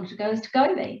always wanted to go is to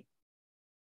Gobi.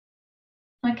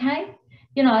 Okay,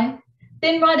 you know,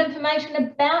 then write information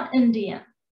about India.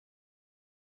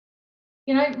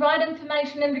 You know, write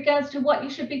information in regards to what you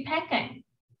should be packing.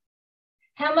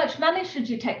 How much money should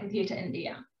you take with you to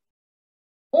India?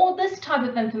 All this type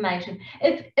of information.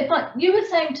 You were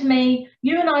saying to me,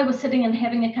 you and I were sitting and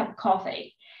having a cup of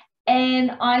coffee,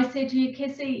 and I said to you,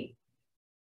 Cassie,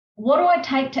 what do I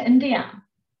take to India?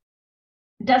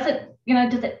 Does it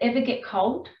ever get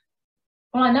cold?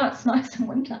 Well, I know it's nice in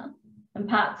winter in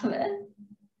parts of it,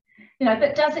 you know,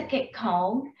 but does it get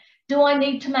cold? Do I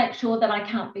need to make sure that I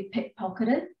can't be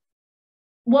pickpocketed?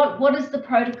 What is the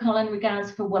protocol in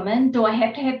regards for women? Do I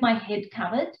have to have my head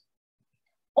covered?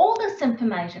 All this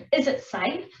information, is it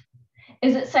safe?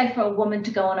 Is it safe for a woman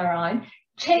to go on her own?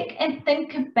 Check and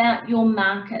think about your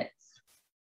markets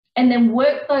and then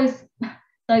work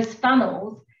those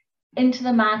funnels into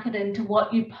the market, into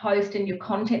what you post and your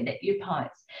content that you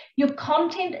post. Your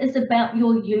content is about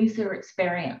your user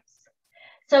experience.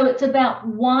 So it's about,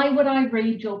 why would I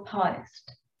read your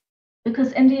post?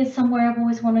 Because India is somewhere I've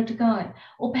always wanted to go.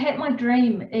 Or perhaps my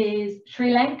dream is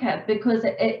Sri Lanka, because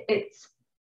it's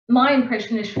my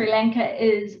impression is Sri Lanka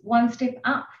is one step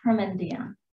up from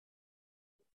India.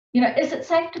 You know, is it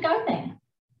safe to go there?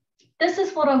 This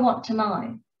is what I want to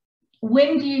know.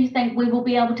 When do you think we will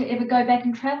be able to ever go back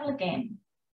and travel again?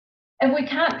 If we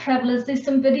can't travel, is there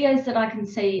some videos that I can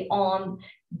see on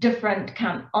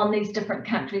these different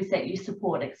countries that you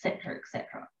support, etc.,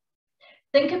 etc.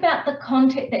 Think about the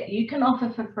content that you can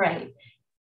offer for free,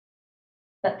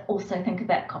 but also think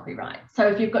about copyright. So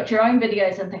if you've got your own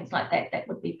videos and things like that, that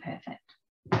would be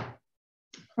perfect.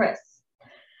 Chris.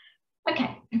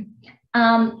 Okay.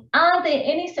 Are there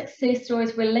any success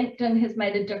stories where LinkedIn has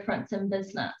made a difference in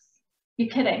business? You're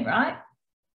kidding, right?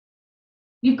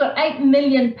 You've got 8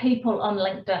 million people on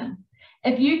LinkedIn.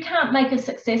 If you can't make a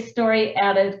success story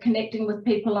out of connecting with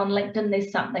people on LinkedIn,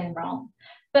 there's something wrong.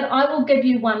 But I will give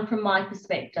you one from my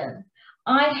perspective.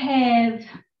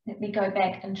 Let me go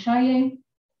back and show you.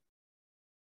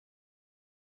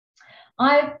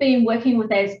 I've been working with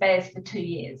ASBAS for 2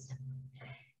 years.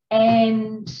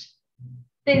 And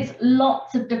There's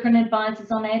lots of different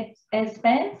advisors on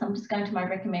ASBAS. I'm just going to my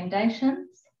recommendations.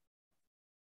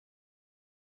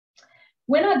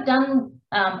 When I've done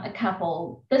a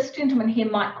couple, this gentleman here,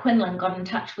 Mike Quinlan, got in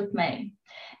touch with me.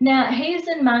 Now, he's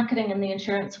in marketing in the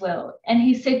insurance world, and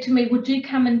he said to me, would you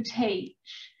come and teach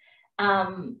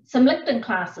some LinkedIn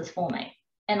classes for me?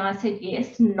 And I said,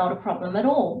 yes, not a problem at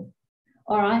all.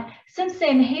 All right. Since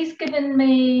then, he's given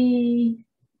me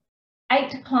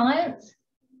 8 clients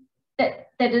that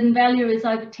in value is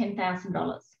over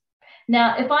 $10,000.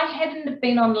 Now, if I hadn't have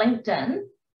been on LinkedIn,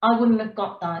 I wouldn't have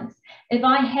got those. If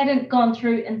I hadn't gone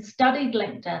through and studied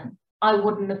LinkedIn, I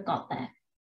wouldn't have got that.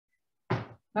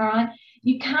 All right.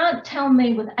 You can't tell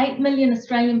me with 8 million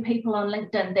Australian people on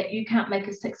LinkedIn that you can't make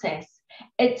a success.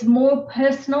 It's more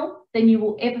personal than you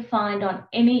will ever find on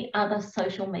any other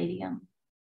social medium.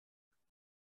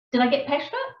 Did I get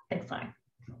passionate? I think so.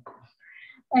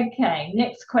 Okay,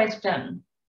 next question.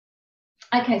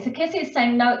 Okay, so Cassie is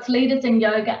saying, no, it's leaders in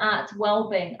yoga, arts,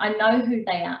 well-being. I know who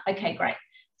they are. Okay, great.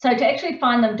 So to actually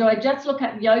find them, do I just look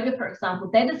up yoga, for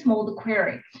example? That is more the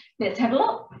query. Let's have a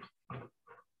look.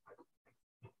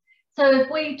 So if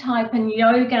we type in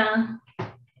yoga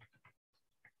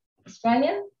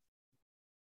Australia,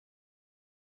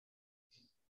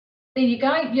 there you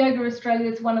go. Yoga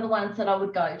Australia is one of the ones that I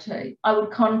would go to. I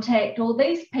would contact all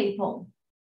these people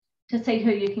to see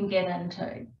who you can get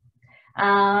into.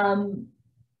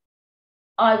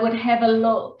 I would have a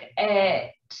look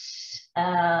at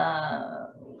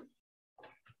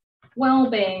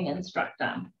well-being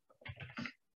instructor.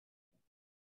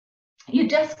 You're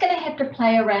just going to have to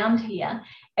play around here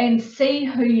and see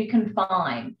who you can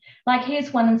find. Like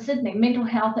here's one in Sydney, mental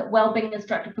health at well-being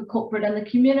instructor for corporate and the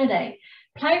community.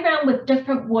 Play around with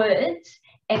different words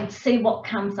and see what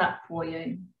comes up for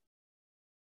you.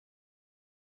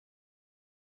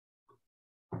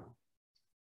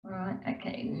 All right,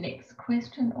 okay, next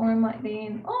question, or am I at the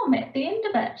end? Oh, I'm at the end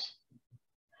of it.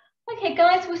 Okay,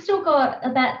 guys, we've still got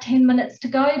about 10 minutes to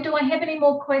go. Do I have any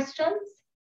more questions?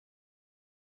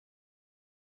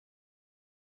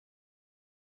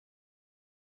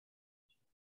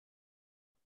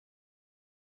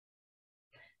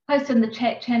 Post in the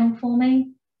chat channel for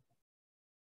me.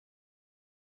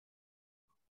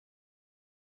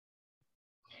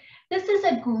 This is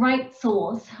a great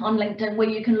source on LinkedIn where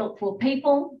you can look for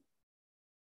people.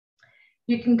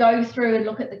 You can go through and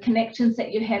look at the connections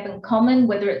that you have in common,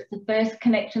 whether it's the first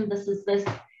connection, this is this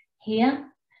here,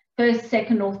 first,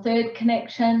 second, or third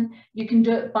connection. You can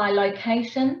do it by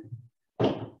location.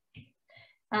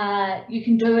 You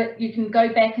can do it, you can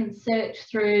go back and search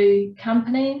through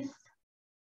companies,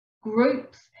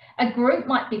 groups. A group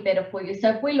might be better for you. So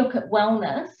if we look at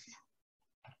wellness,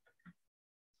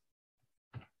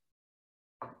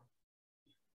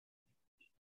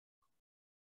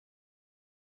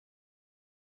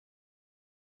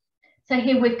 so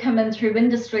here we've come in through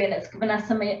industry and it's given us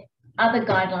some other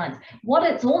guidelines. What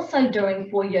it's also doing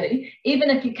for you, even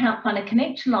if you can't find a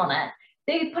connection on it,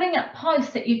 they're putting up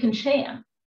posts that you can share.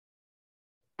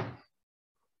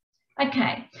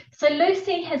 Okay, so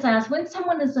Lucy has asked, when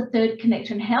someone is a third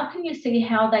connection, how can you see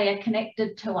how they are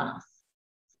connected to us?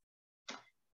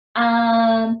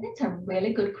 That's a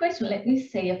really good question. Let me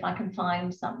see if I can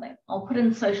find something. I'll put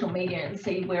in social media and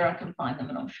see where I can find them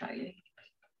and I'll show you.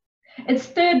 It's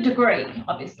third degree,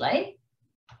 obviously.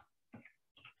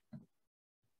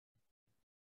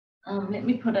 Let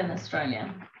me put in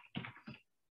Australia.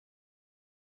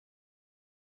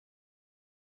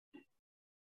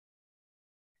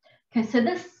 Okay, so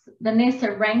this,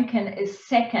 Vanessa Rankin is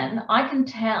second. I can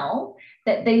tell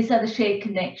that these are the shared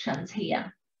connections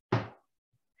here.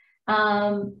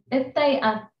 If they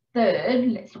are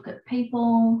third, let's look at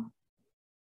people.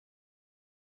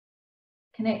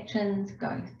 Connections,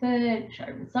 go third,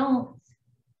 show results.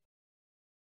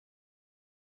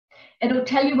 It'll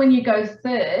tell you when you go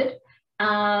third.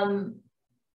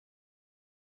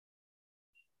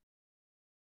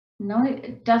 No,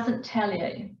 it doesn't tell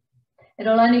you.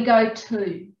 It'll only go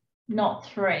 2, not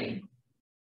 3.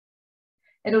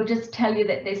 It'll just tell you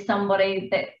that there's somebody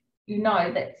that you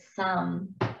know that's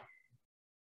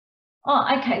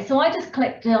oh, okay, so I just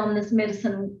clicked on this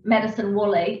Madison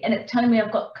Woolley and it's telling me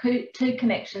I've got 2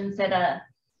 connections that are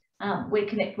we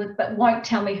connect with, but won't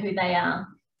tell me who they are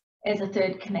as a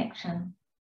third connection.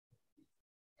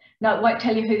 No, it won't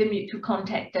tell you who the mutual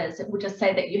contact is. It will just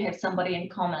say that you have somebody in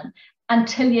common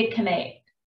until you connect.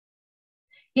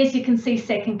 Yes, you can see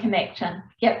second connection.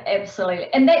 Yep,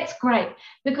 absolutely. And that's great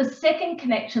because second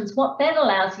connections, what that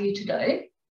allows you to do, if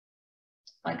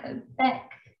I go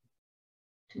back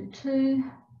to 2,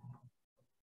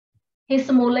 here's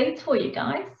some more leads for you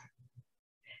guys.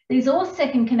 These are all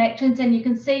second connections, and you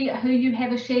can see who you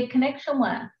have a shared connection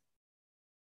with.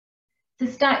 So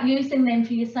start using them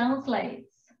for your sales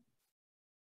leads.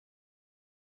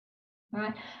 All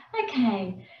right,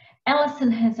 okay.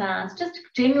 Alison has asked, just a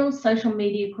general social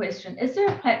media question. Is there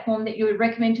a platform that you would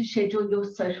recommend to schedule your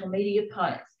social media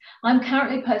posts? I'm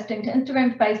currently posting to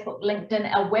Instagram, Facebook,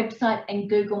 LinkedIn, our website, and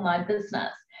Google My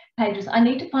Business pages. I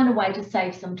need to find a way to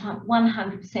save some time.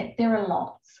 100%, there are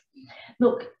lots.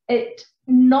 Look, it's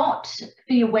not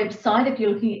for your website. If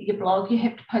you're looking at your blog, you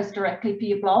have to post directly for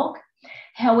your blog.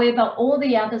 However, all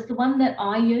the others, the one that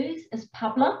I use is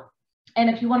Publer. And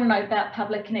if you want to know about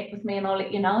Publer, connect with me and I'll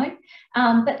let you know.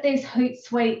 But there's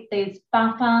Hootsuite, there's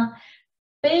Buffer.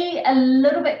 Be a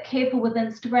little bit careful with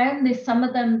Instagram. There's some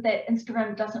of them that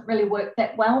Instagram doesn't really work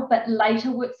that well, but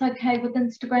later works okay with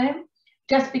Instagram.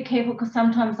 Just be careful, because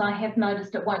sometimes I have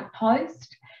noticed it won't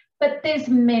post. But there's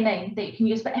many that you can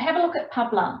use. But have a look at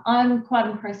Publer. I'm quite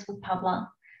impressed with Publer.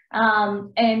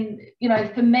 And, you know,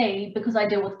 for me, because I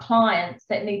deal with clients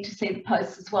that need to see the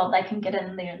posts as well, they can get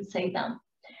in there and see them.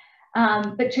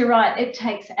 But you're right, it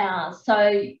takes hours.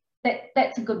 So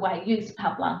that's a good way. Use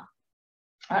Publer.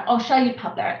 Right, I'll show you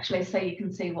Publer actually so you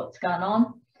can see what's going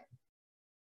on.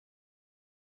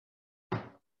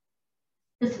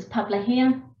 This is Publer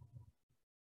here.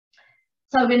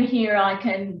 So in here I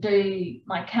can do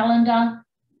my calendar.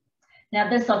 Now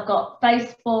this, I've got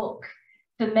Facebook.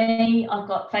 For me, I've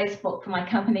got Facebook for my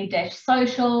company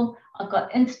 -social. I've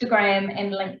got Instagram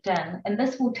and LinkedIn. And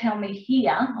this will tell me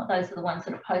here, oh, those are the ones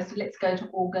that are posted. Let's go to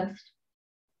August.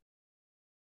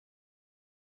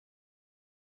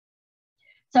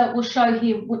 So it will show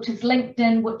here which is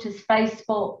LinkedIn, which is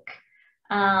Facebook.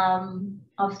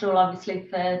 I've still obviously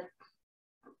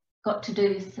got to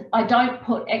do, I don't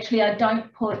put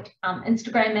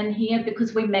Instagram in here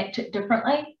because we match it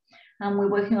differently.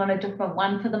 We're working on a different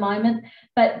one for the moment,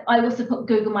 but I also put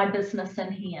Google My Business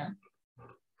in here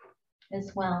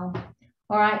as well.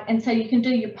 All right, and so you can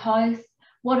do your posts.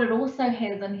 What it also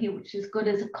has in here, which is good,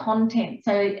 is a content.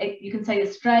 So you can say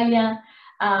Australia.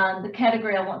 The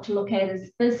category I want to look at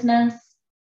is business.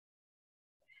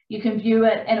 You can view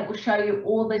it and it will show you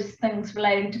all these things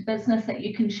relating to business that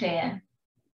you can share.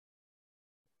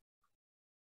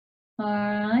 All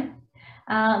right.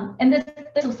 And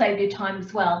this will save you time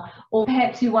as well. Or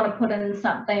perhaps you want to put in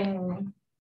something,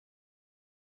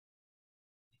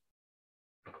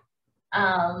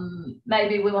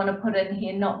 maybe we want to put in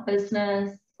here, not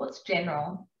business, what's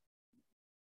general?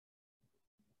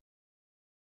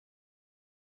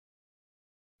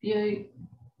 View.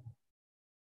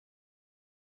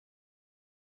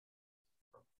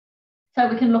 So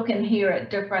we can look in here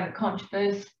at different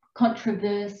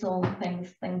controversial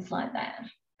things like that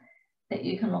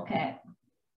you can look at.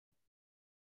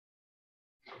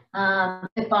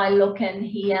 If I look in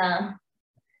here,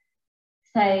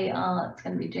 say it's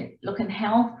going to be look in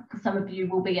health, because some of you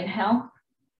will be in health.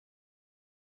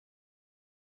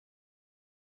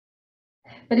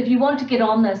 But if you want to get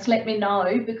on this, let me know,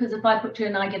 because if I put you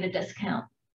in, I get a discount.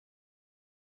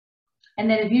 And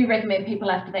then if you recommend people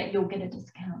after that, you'll get a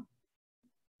discount.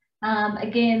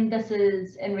 Again, this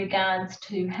is in regards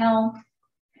to health,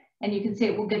 and you can see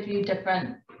it will give you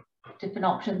different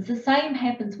options. The same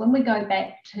happens when we go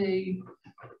back to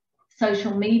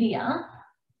social media.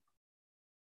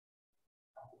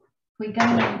 We go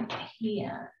in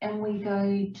here and we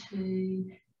go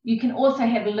to, you can also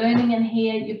have learning in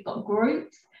here. You've got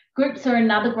groups. Groups are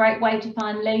another great way to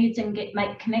find leads and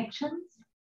make connections.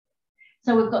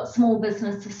 So we've got Small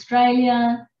Business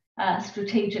Australia,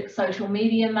 strategic social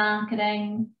media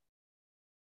marketing.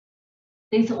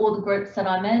 These are all the groups that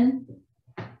I'm in.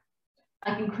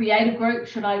 I can create a group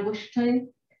should I wish to.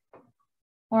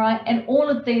 All right, and all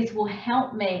of these will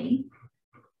help me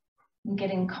in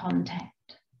getting content.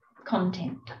 Told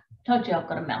you I've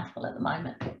got a mouthful at the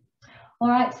moment. All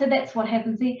right, so that's what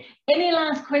happens there. Any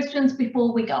last questions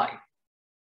before we go?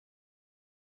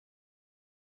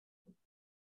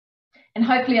 And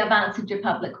hopefully I've answered your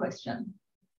public question.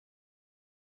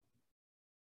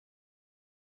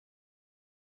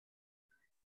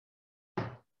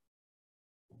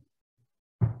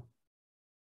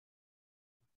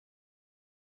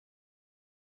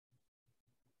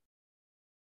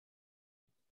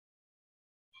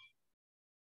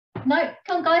 No,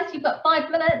 come on guys, you've got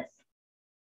 5 minutes.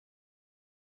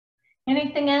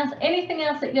 Anything else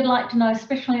that you'd like to know,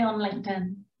 especially on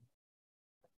LinkedIn?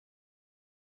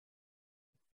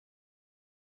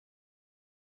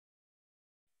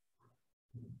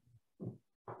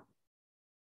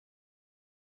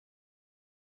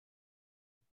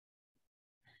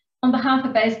 On behalf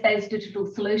of ASBAS Digital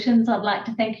Solutions, I'd like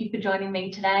to thank you for joining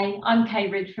me today. I'm Kay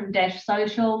Ridge from Dash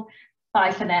Social.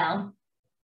 Bye for now.